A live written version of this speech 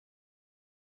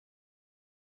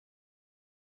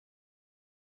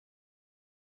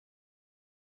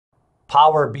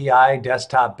Power BI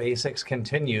Desktop Basics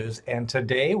continues, and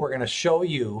today we're going to show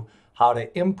you how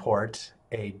to import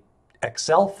a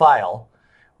Excel file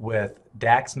with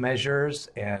Dax Measures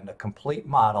and a complete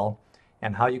model,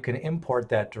 and how you can import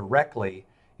that directly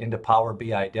into Power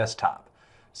BI Desktop.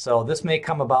 So this may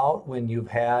come about when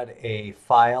you've had a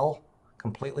file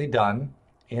completely done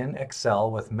in Excel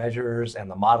with measures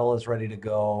and the model is ready to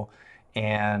go,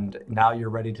 and now you're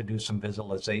ready to do some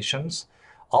visualizations.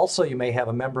 Also, you may have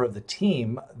a member of the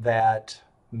team that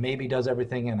maybe does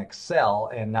everything in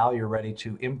Excel, and now you're ready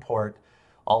to import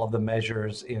all of the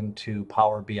measures into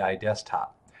Power BI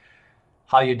Desktop.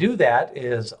 How you do that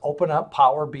is open up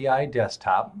Power BI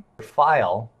Desktop,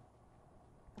 File,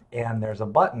 and there's a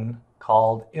button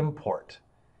called Import.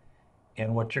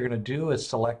 And what you're going to do is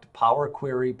select Power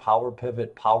Query, Power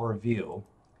Pivot, Power View,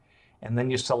 and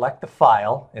then you select the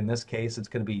file. In this case, it's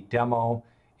going to be Demo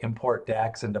Import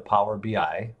Dax into Power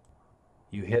BI.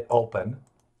 You hit Open.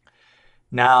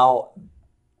 Now,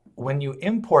 when you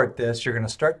import this, you're going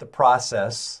to start the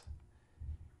process,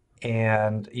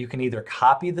 and you can either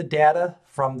copy the data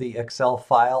from the Excel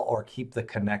file or keep the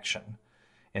connection.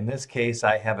 In this case,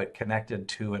 I have it connected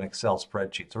to an Excel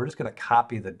spreadsheet. So we're just going to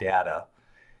copy the data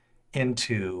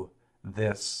into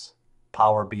this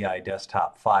Power BI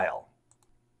Desktop file.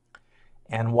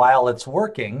 And while it's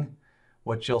working,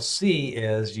 what you'll see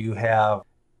is you have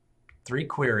 3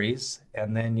 queries,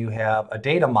 and then you have a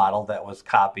data model that was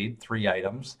copied, 3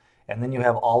 items, and then you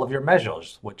have all of your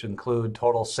measures, which include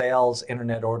total sales,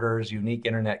 internet orders, unique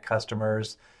internet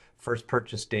customers, first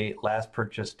purchase date, last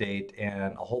purchase date,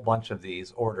 and a whole bunch of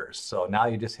these orders. So now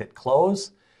you just hit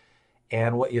close,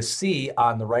 and what you see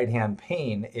on the right-hand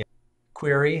pane is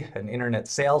query, an internet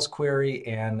sales query,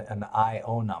 and an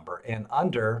IO number. And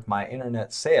under my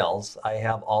internet sales, I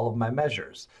have all of my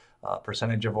measures.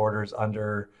 Percentage of orders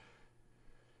under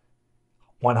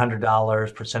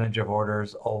 $100, percentage of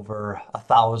orders over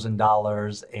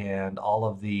 $1,000, and all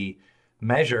of the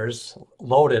measures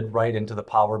loaded right into the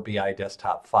Power BI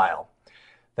Desktop file.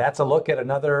 That's a look at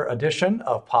another edition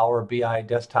of Power BI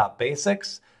Desktop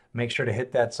Basics. Make sure to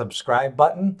hit that subscribe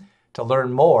button to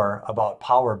learn more about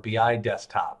Power BI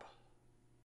Desktop.